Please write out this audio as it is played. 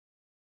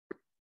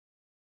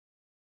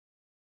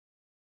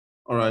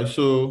All right,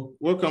 so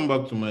welcome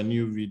back to my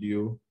new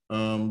video.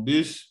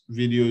 This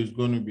video is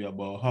going to be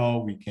about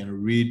how we can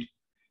read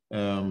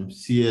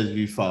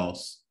CSV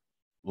files,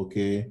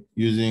 okay,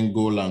 using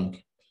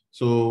Golang.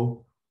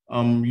 So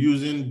I'm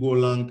using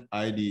Golang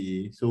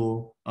IDE.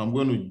 So I'm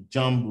going to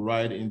jump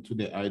right into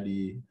the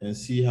IDE and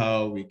see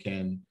how we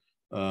can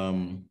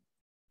read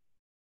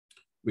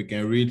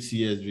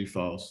CSV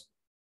files.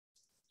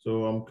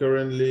 So I'm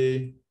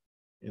currently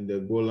in the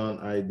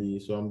Golang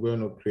IDE. So I'm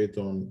going to click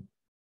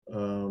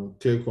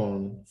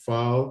on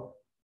File,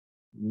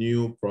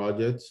 New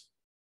Project,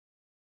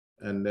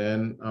 and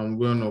then I'm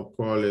going to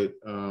call it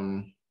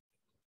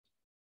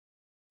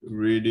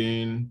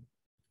Reading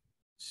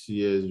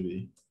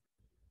CSV,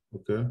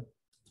 okay?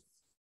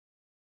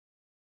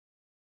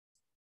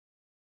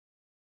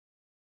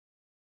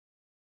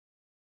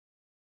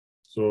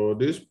 So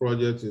this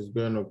project is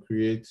going to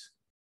create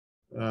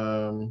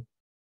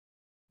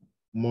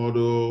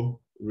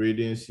model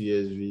reading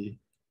CSV,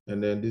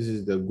 and then this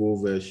is the Go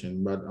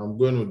version, but I'm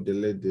going to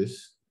delete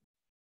this.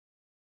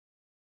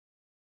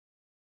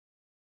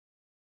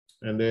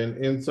 And then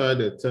inside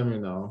the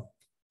terminal,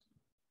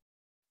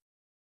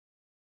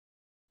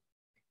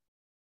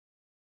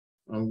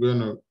 I'm going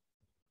to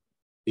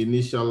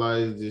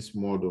initialize this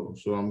model.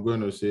 So I'm going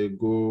to say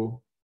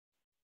go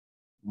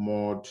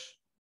mod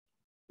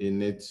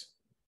init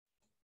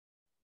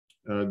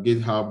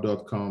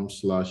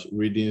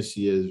github.com/reading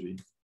CSV.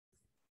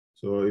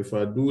 So if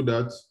I do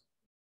that,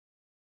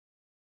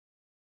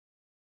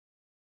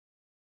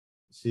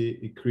 see,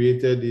 it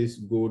created this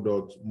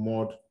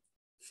go.mod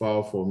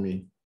file for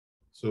me.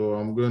 So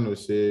I'm going to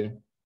say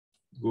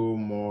go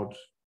mod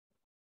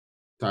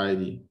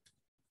tidy.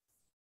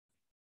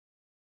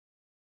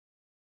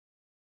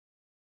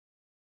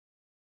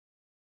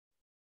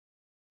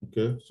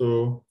 Okay,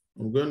 so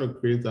I'm going to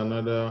create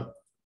another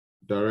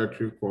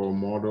directory called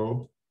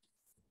model.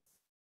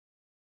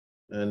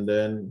 And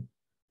then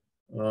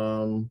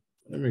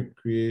let me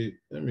create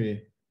a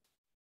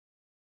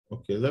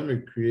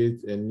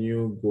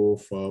new Go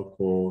file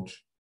called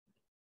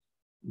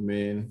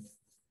main.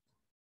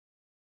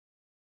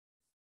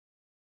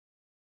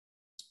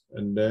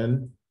 And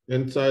then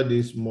inside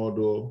this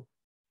model,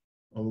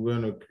 I'm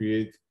going to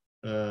create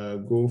a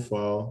Go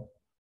file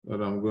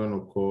that I'm going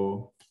to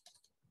call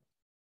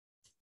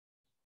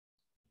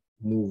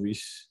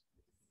movies.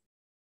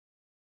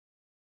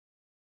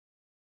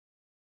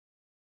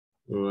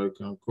 So I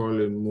can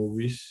call it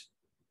movies,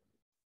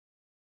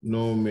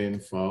 no main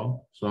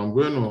file. So I'm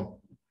going to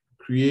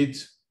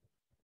create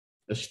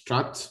a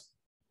struct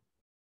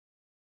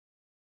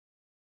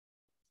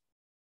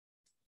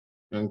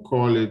and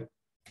call it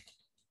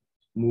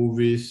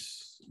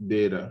movies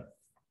data.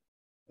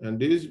 And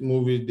this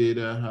movie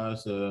data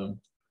has a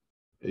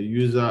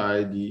user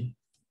ID,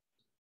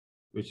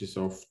 which is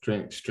of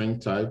string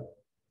type,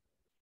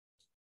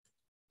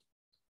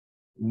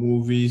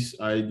 movies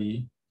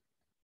ID,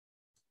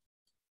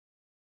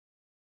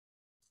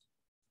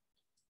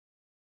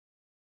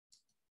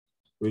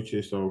 which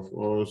is of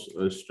also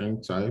a string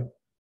type,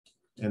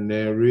 and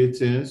then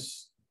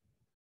ratings,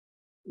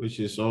 which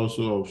is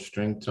also of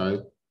string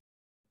type.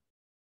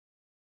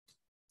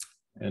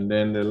 And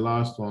then the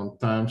last one,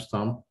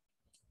 timestamp,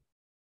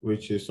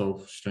 which is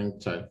of string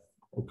type,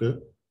 okay?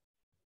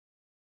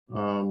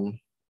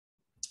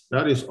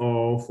 That is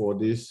all for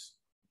this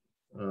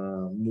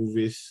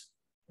movies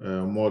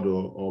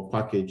model or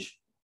package.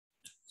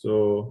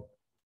 So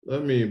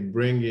let me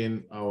bring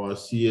in our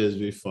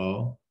CSV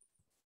file.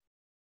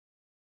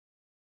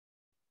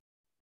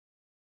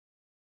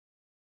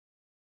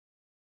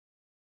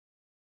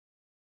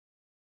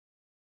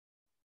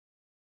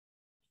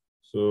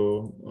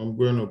 So I'm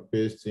going to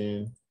paste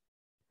in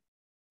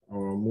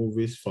our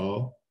movies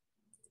file.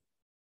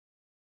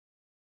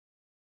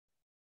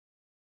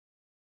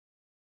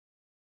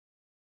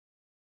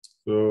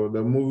 So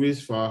the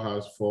movies file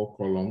has 4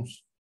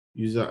 columns: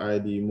 user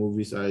ID,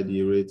 movies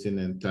ID, rating,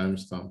 and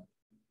timestamp.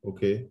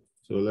 Okay,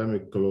 so let me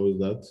close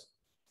that.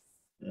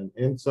 And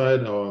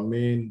inside our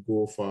main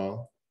Go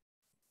file,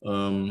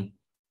 I'm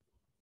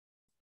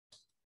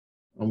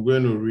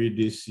going to read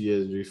this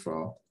CSV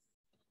file.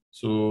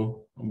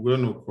 So I'm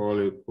going to call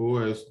it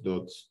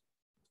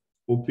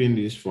os.open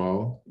this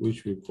file,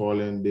 which we call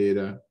in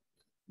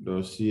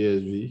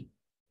data.csv.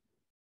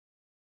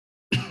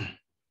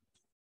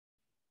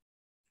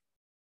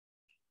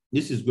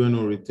 This is going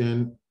to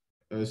return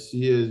a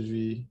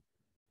CSV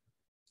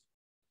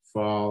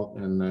file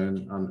and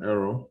then an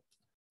error,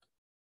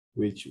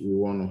 which we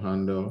want to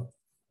handle.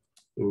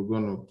 So we're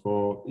going to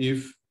call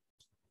if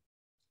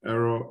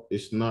error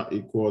is not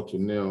equal to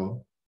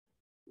nil,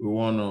 we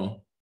want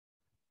to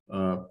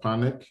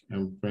panic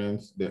and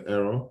print the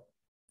error.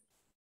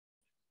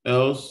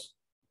 Else,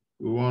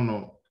 we want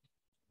to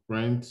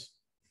print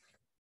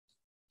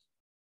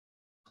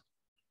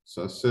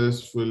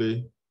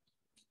successfully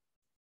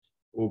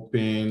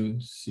open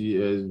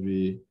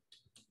CSV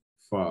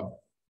file.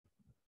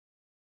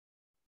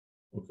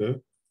 Okay,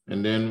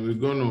 and then we're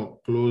going to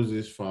close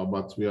this file,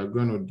 but we are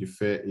going to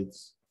defer it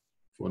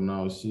for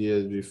now,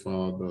 CSV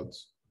file dot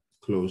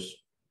close.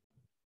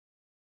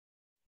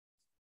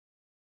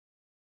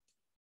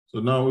 So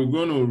now we're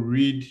going to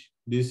read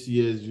this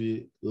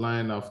CSV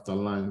line after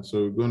line.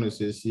 So we're going to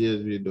say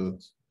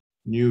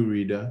CSV.new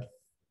reader,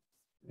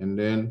 and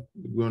then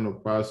we're going to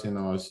pass in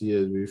our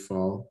CSV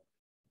file,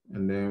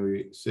 and then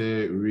we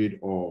say read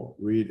all,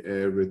 read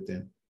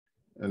everything.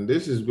 And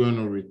this is going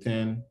to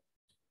return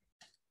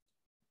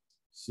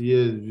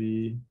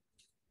CSV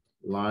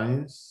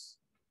lines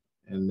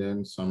and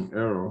then some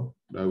error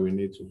that we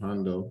need to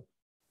handle.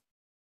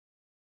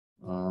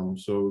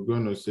 So we're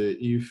going to say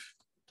if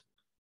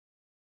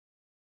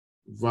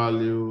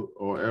value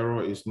or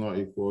error is not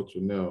equal to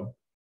nil,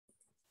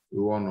 we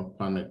want to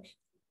panic.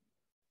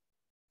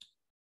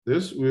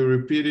 This, we're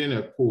repeating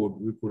a code.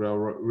 We could have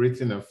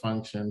written a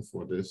function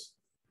for this,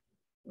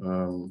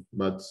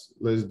 but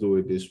let's do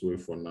it this way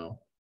for now.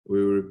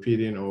 We're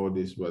repeating all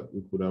this, but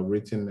we could have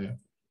written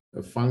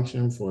a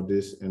function for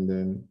this and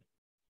then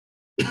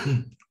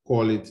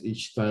call it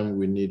each time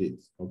we need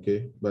it,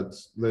 okay? But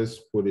let's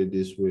put it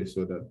this way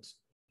so that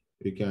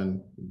you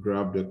can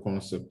grab the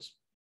concept.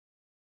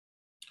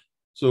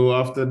 So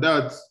after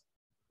that,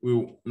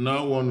 we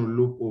now want to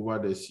look over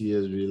the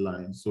CSV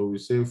line. So we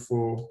say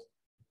for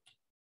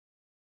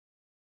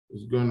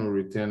it's going to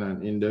return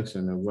an index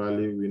and a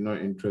value. We're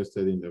not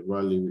interested in the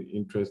value. We're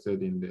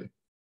interested in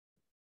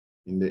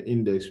the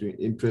index. We're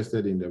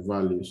interested in the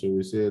value. So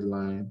we say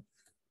line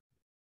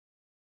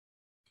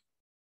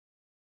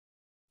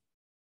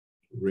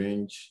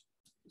range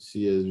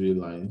CSV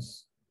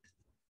lines.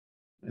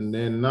 And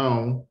then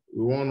now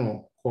we want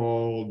to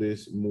call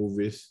this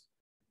movies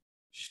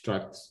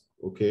struct,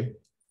 okay?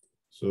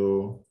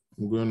 So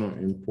I'm going to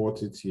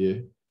import it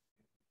here,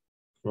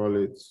 call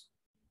it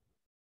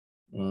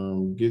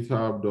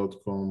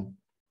github.com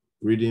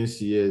reading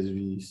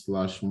CSV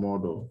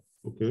 /model,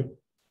 okay?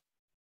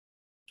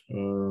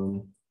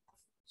 So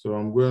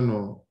I'm going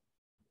to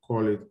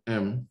call it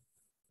M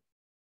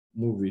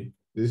movie.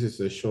 This is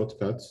a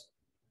shortcut.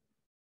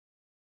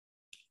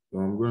 So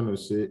I'm going to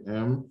say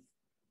m.movies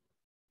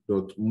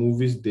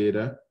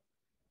data.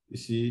 You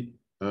see,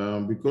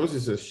 because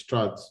it's a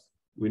strat,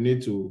 we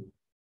need to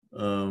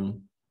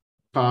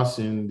pass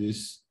in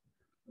this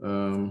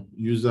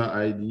user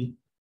ID.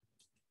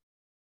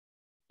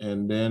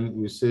 And then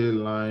we say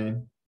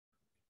line,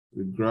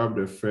 we grab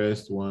the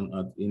first one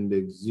at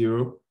index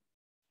 0.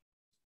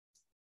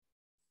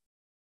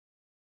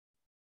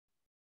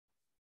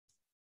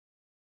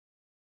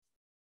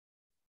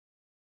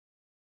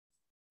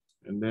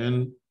 And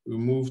then we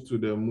move to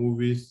the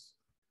movies,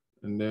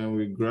 and then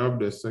we grab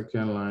the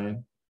second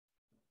line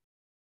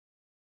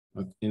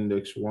at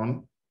index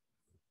 1.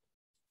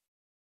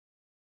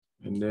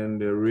 And then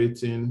the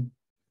rating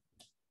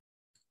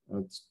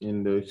at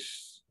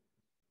index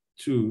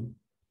 2.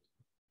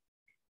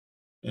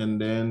 And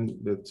then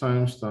the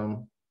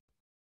timestamp,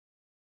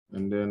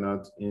 and then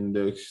at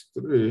index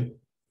 3.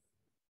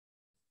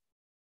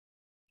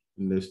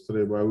 Index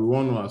 3, but we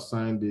want to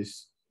assign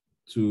this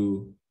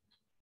to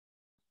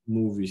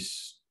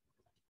movies,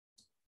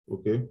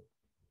 okay?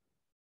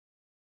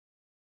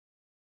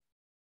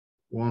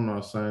 We want to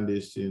assign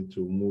this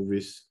into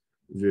movies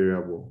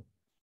variable.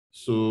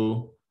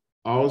 So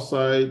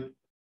outside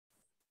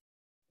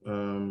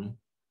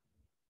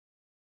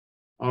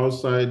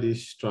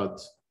this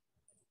strat,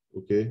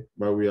 okay,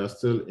 but we are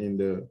still in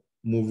the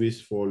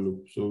movies for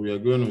loop. So we are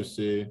going to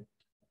say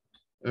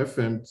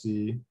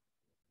fmt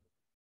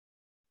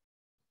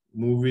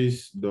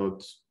movies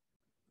dot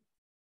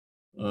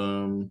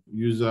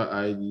user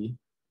ID.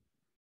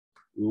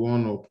 We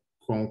want to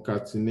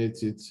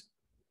concatenate it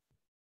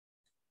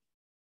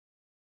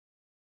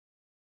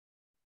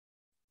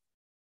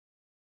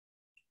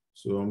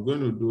So I'm going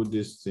to do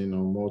this thing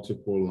on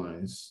multiple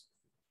lines.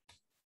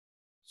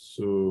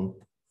 So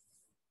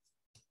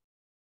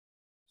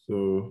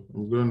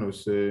I'm going to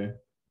say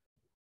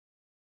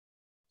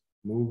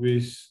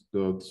movies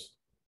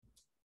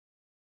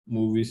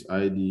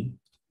ID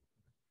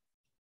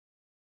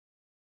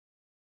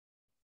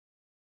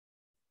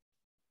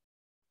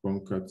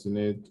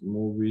concatenate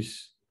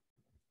movies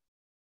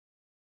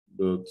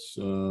dot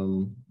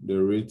the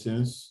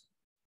ratings,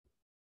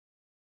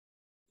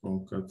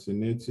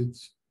 concatenate it,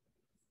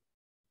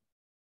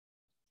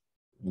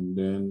 and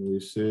then we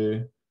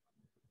say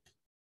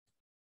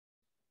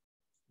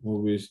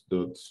movies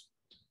dot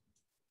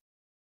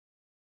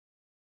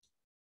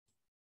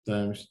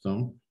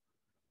timestamp,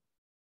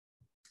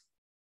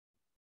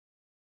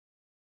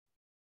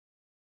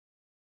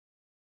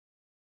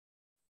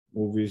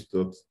 movies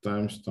dot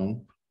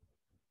timestamp,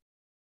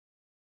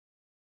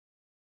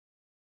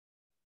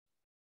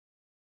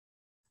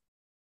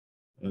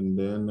 and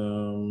then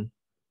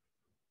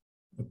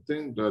I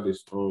think that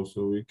is all,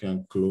 so we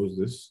can close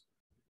this.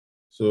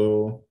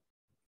 So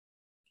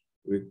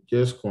we're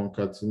just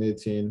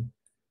concatenating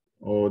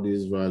all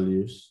these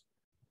values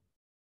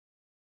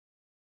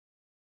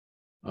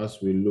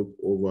as we look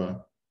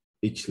over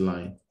each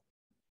line.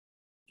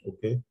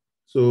 Okay,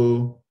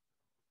 so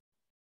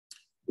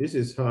this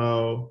is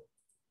how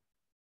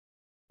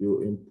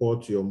you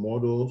import your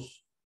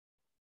models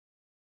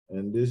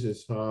And this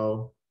is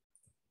how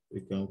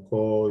you can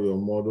call your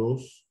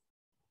models,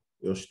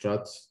 your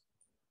strat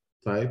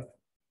type.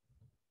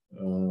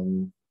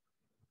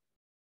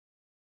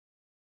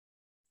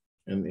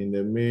 And in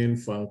the main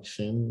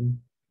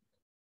function,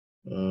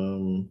 we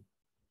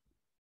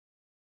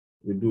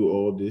do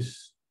all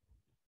this.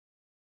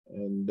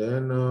 And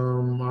then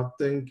I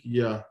think,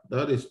 yeah,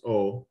 that is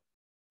all.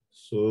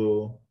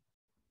 So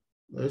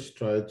let's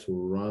try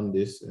to run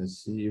this and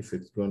see if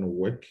it's going to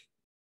work.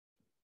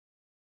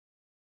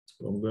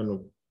 So I'm going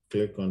to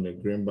click on the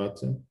green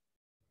button.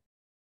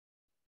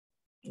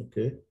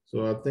 Okay,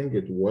 so I think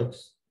it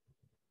works.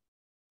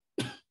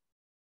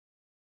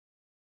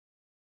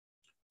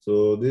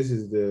 So this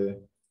is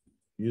the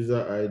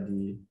user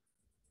ID,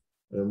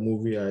 the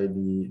movie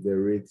ID, the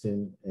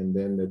rating, and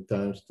then the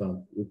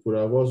timestamp. We could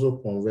have also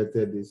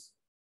converted this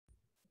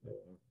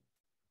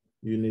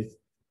unit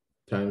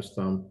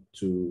timestamp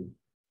to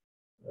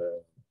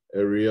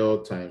a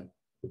real time,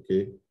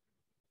 okay?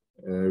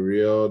 A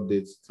real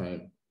date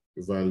time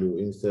value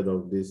instead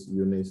of this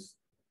unit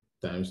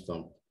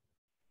timestamp.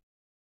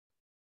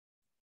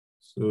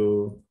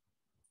 So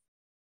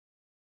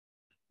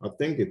I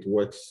think it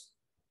works.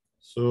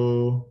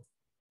 So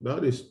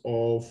that is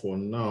all for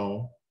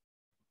now.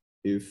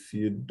 If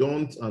you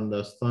don't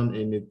understand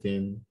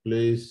anything,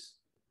 please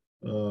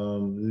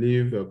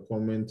leave a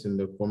comment in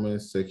the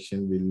comment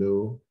section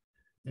below,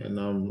 and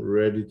I'm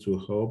ready to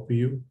help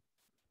you.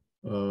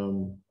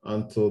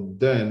 Until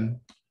then,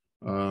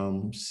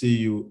 see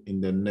you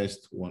in the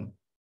next one.